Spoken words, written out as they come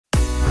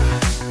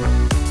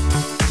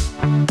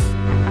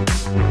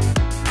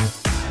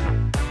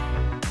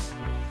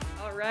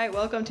Alright,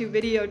 welcome to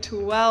video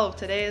 12.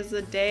 Today is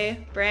the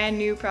day brand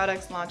new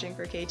products launching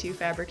for K2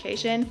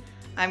 Fabrication.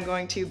 I'm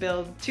going to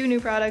build 2 new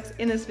products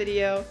in this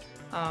video.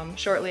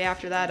 Shortly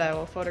after that I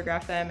will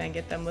photograph them and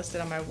get them listed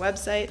on my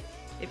website.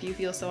 If you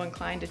feel so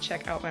inclined to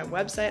check out my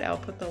website, I'll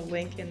put the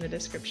link in the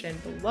description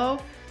below.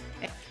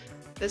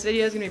 This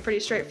video is going to be pretty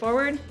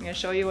straightforward. I'm going to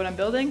show you what I'm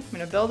building, I'm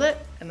going to build it,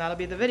 and that'll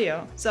be the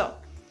video. So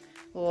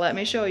let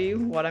me show you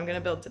what I'm going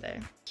to build today.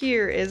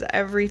 Here is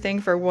everything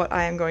for what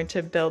I am going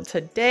to build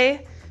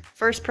today.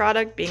 First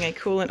product being a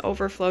coolant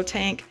overflow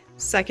tank,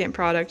 second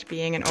product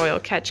being an oil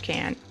catch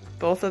can.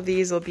 Both of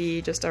these will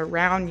be just a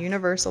round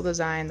universal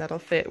design that'll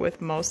fit with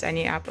most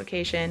any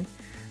application.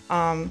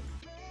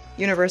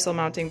 Universal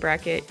mounting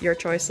bracket, your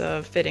choice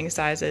of fitting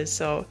sizes,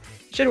 so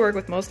it should work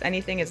with most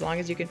anything as long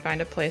as you can find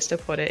a place to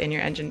put it in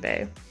your engine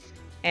bay.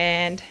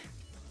 And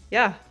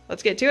yeah,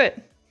 let's get to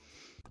it.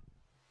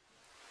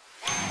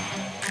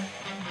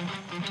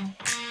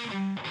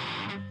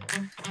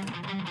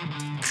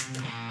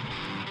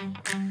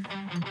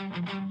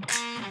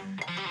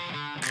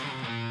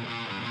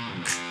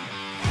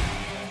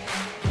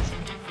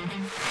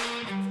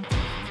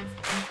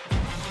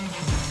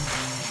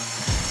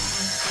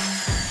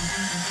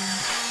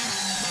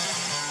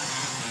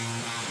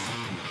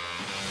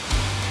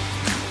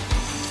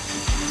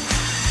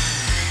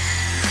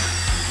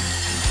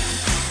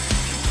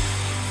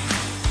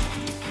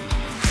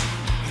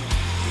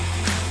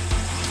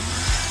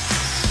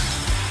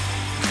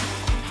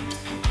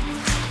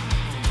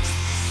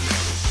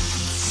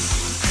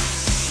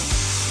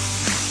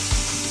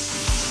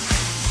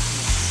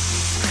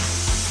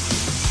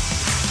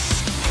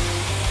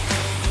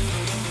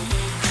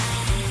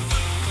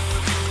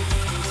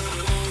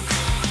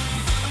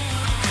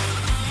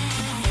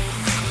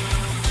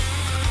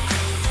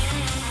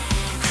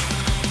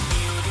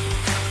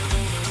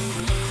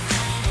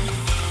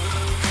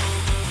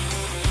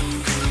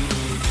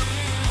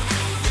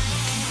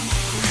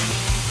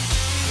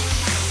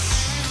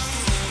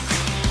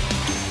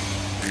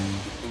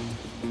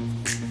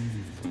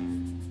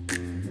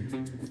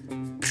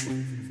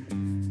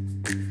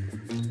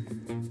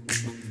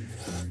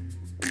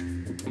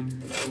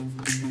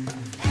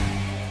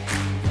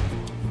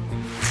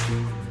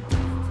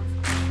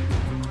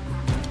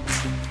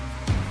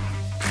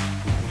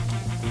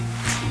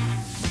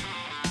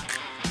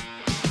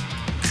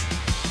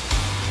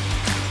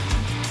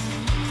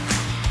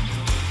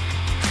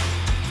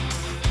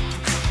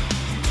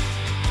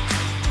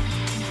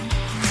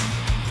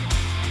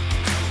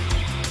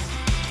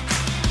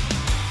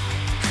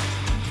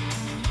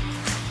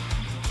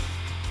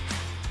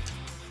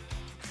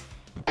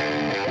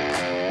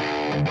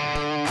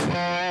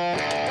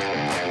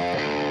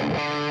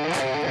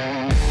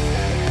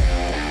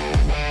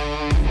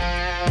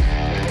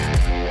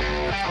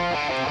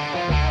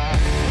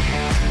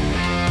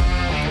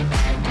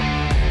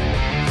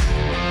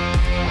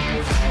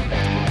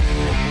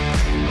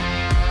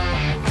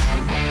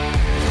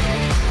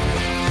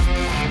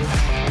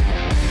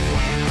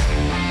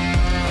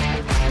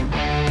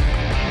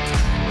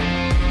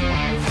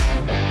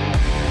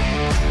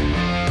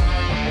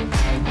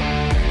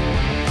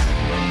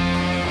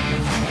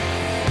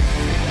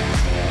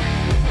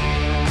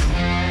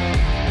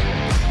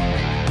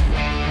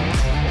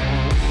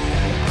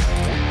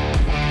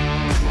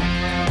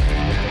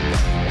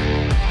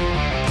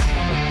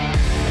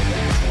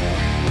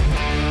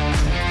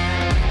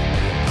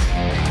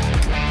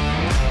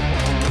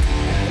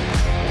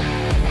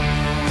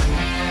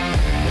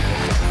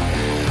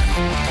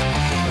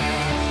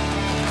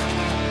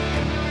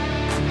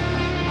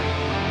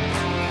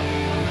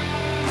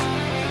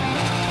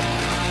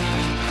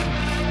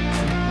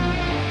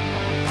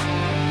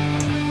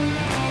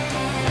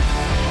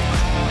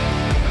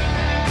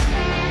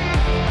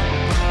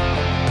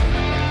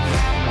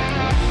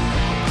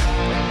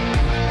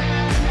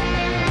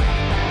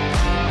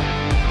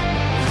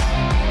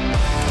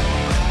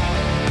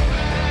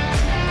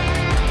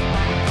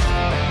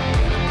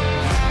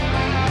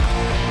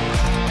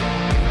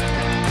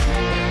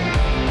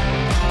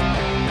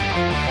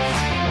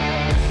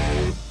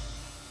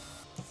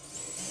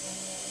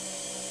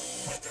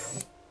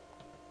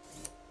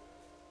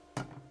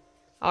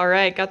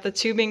 Alright, got the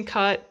tubing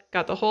cut,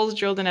 got the holes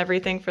drilled and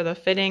everything for the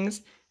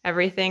fittings.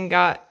 Everything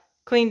got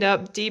cleaned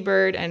up,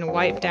 deburred, and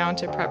wiped down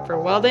to prep for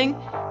welding.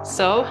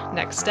 So,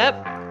 next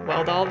step,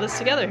 weld all of this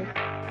together.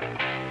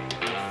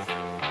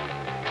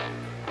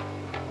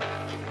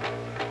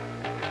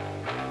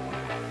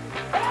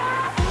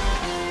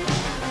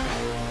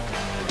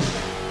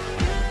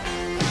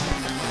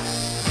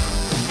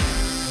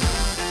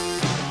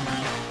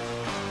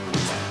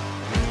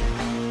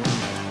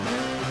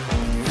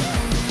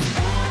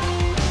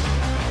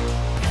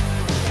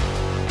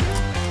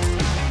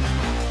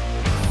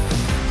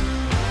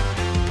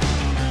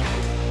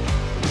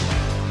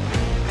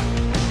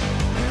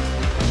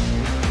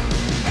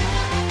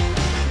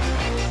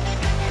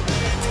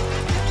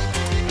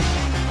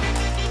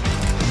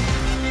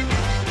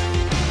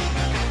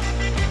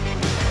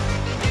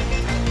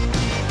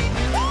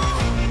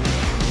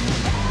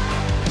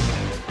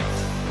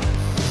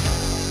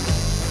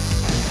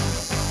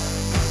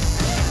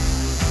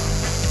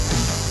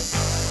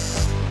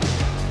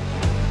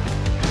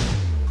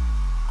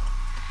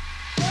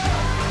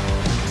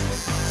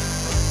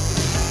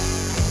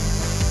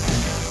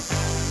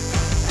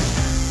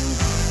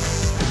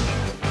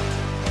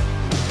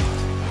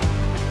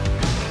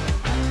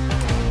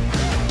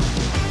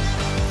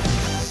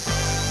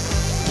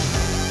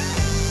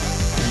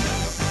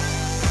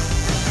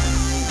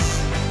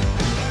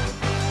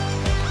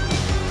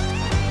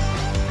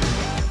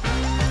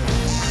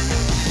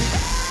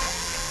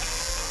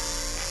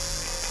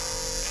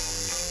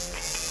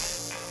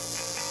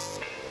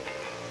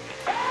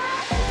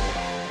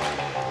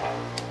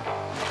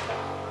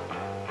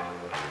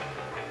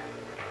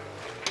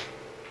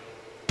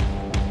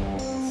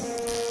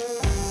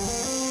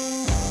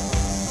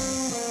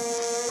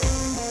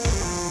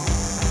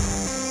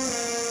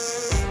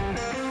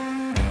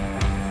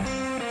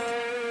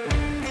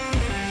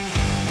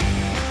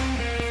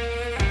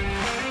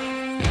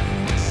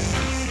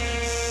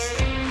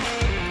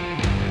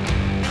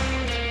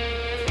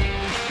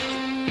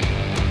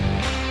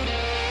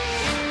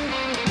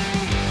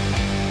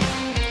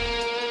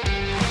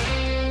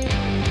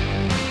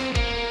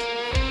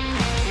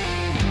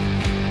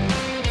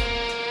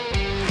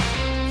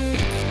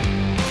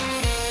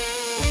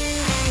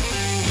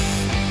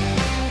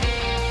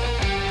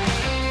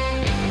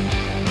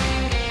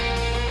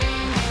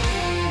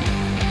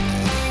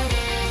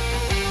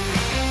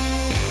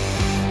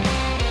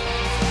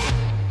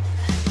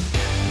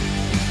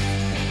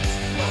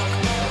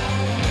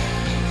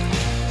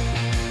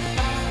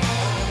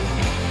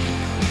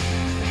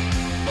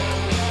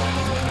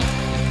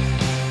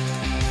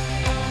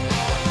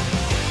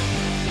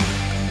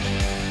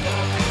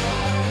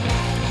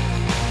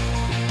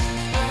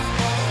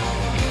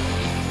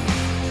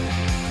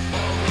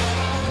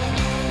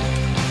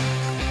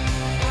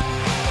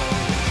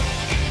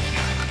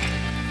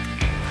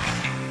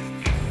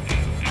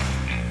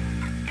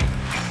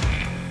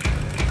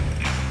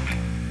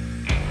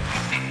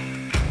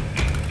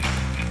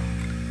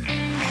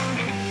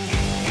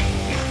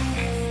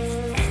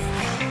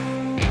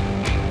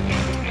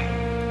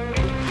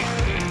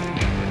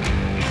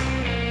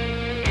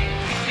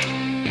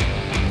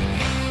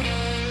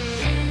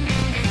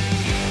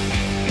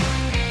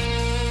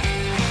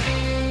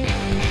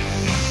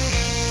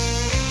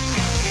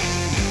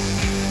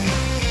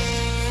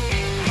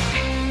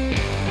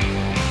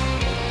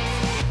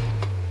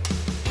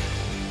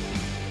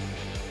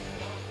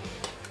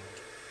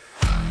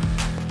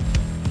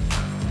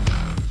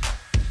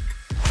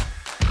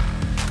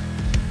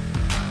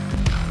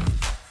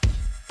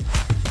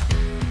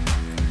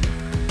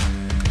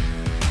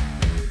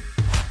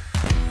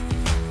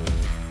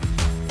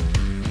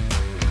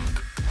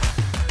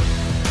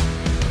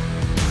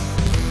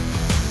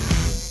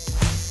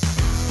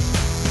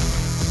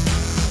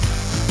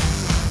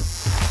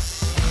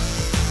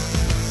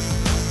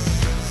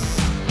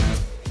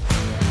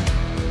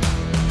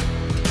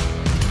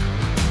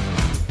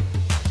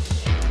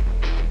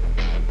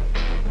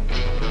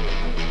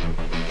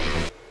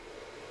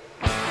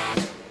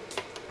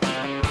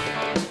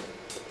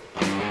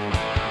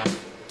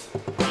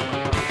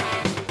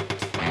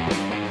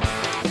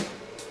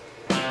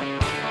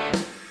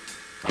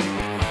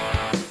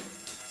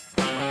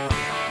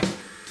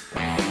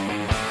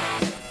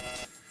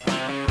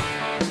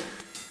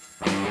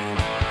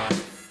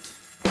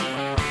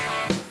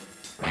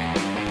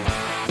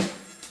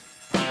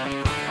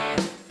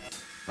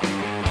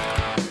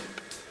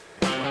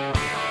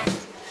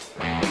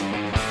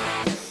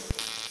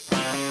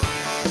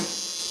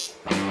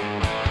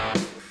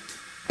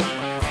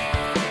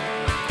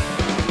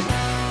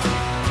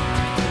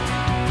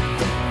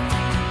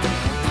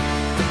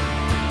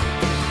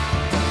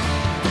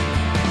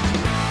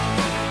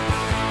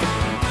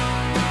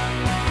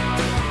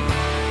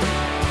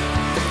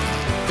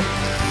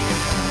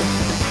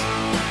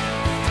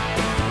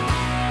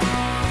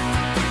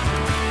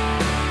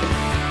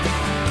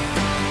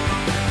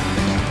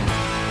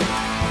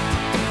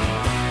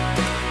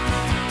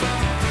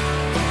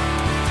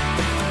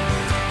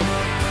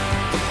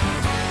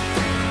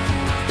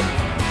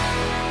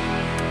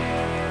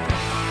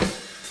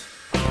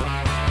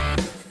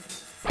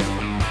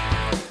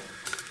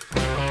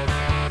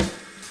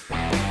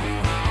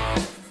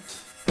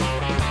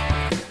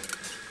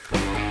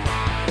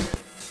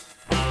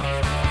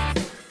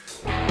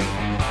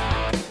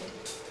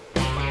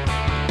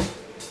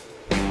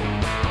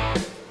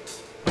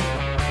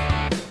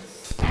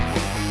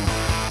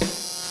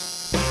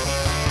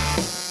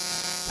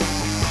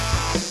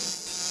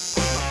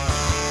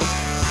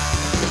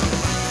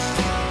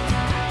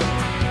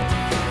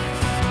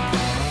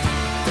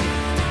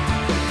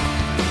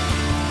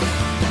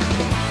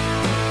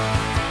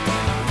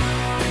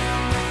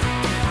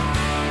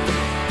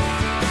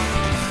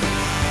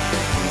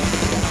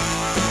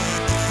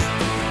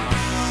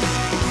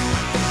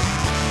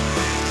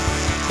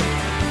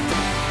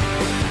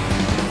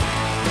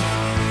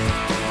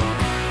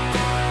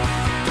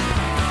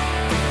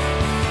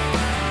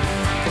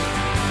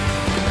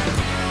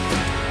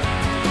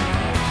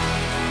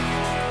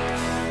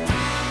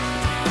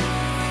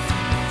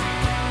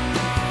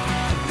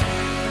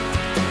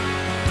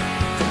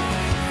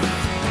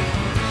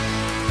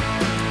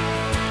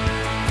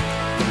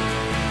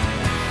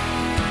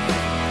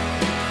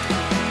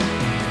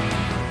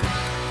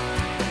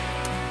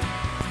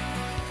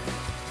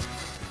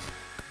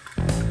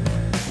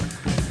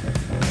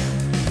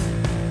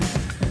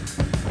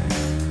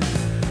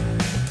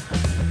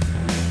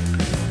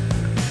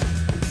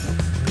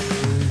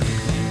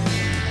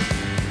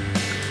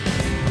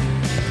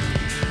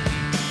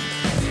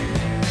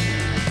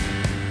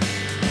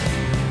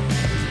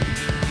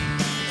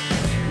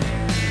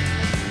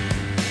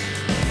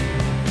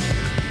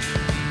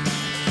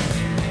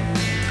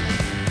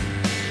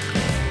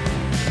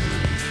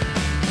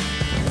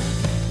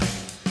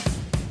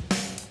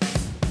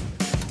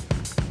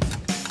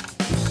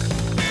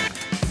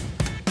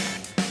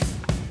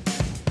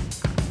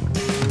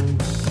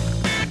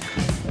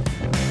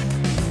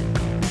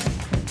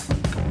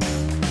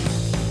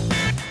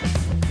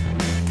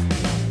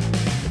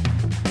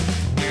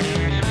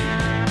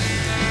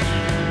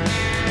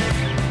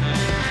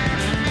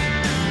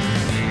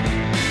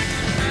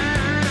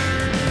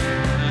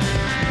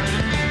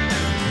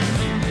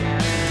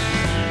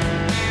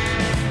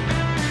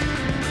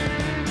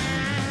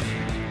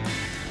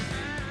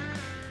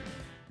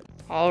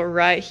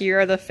 right, here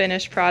are the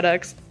finished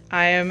products.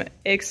 I am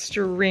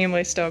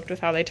extremely stoked with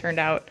how they turned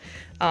out.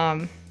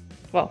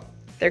 Well,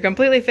 they're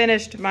completely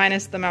finished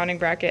minus the mounting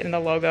bracket and the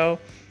logo.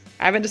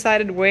 I haven't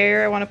decided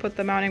where I want to put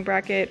the mounting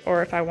bracket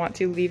or if I want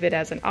to leave it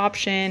as an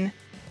option.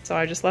 So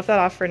I just left that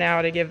off for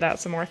now to give that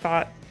some more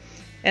thought.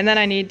 And then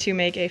I need to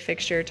make a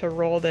fixture to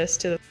roll this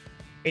to the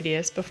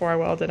radius before I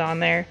weld it on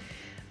there.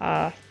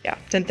 Yeah,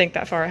 didn't think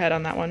that far ahead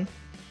on that one.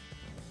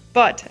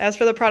 But as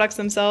for the products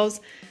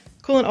themselves,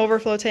 Coolant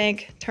Overflow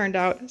tank turned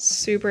out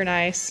super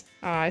nice.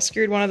 I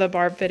screwed one of the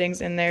barb fittings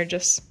in there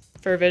just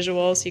for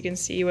visual so you can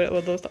see what it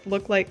would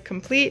look like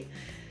complete.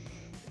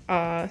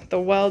 The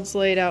welds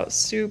laid out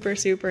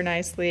super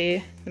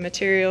nicely. The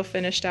material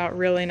finished out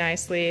really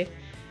nicely.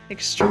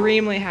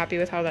 Extremely happy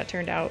with how that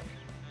turned out.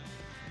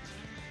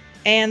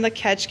 And the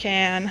catch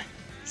can,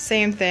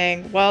 same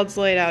thing. Welds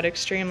laid out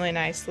extremely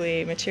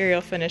nicely. Material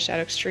finished out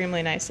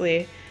extremely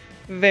nicely.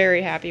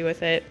 Very happy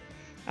with it.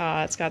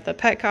 It's got the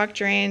petcock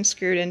drain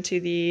screwed into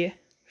the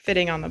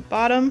fitting on the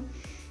bottom,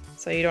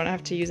 so you don't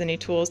have to use any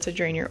tools to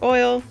drain your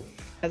oil.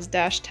 It has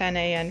 -10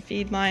 AN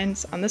feed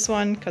lines on this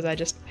one because I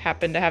just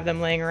happen to have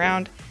them laying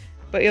around,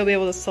 but you'll be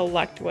able to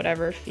select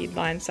whatever feed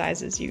line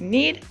sizes you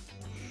need.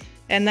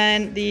 And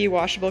then the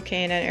washable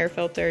K&N air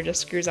filter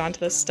just screws onto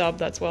the stub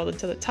that's welded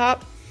to the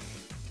top.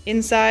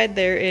 Inside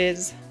there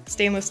is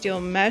stainless steel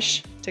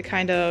mesh to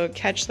kind of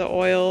catch the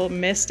oil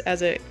mist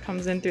as it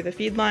comes in through the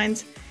feed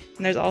lines.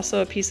 And there's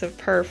also a piece of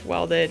perf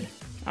welded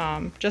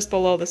just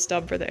below the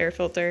stub for the air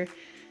filter,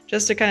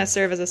 just to kind of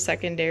serve as a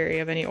secondary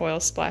of any oil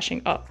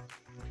splashing up.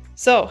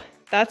 So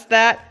that's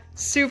that.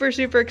 Super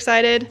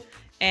excited.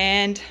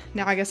 And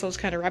now I guess I'll just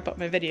kind of wrap up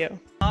my video.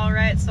 All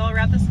right, so I'll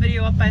wrap this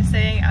video up by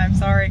saying I'm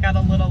sorry it got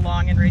a little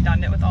long and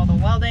redundant with all the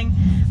welding,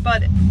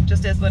 but it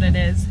just is what it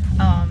is.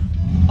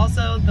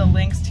 Also, the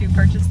links to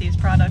purchase these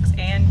products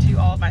and to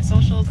all of my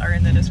socials are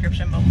in the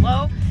description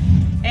below.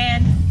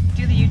 And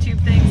do the YouTube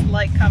things,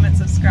 like, comment,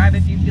 subscribe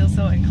if you feel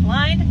so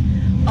inclined.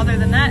 Other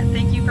than that,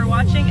 thank you for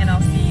watching, and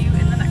I'll see you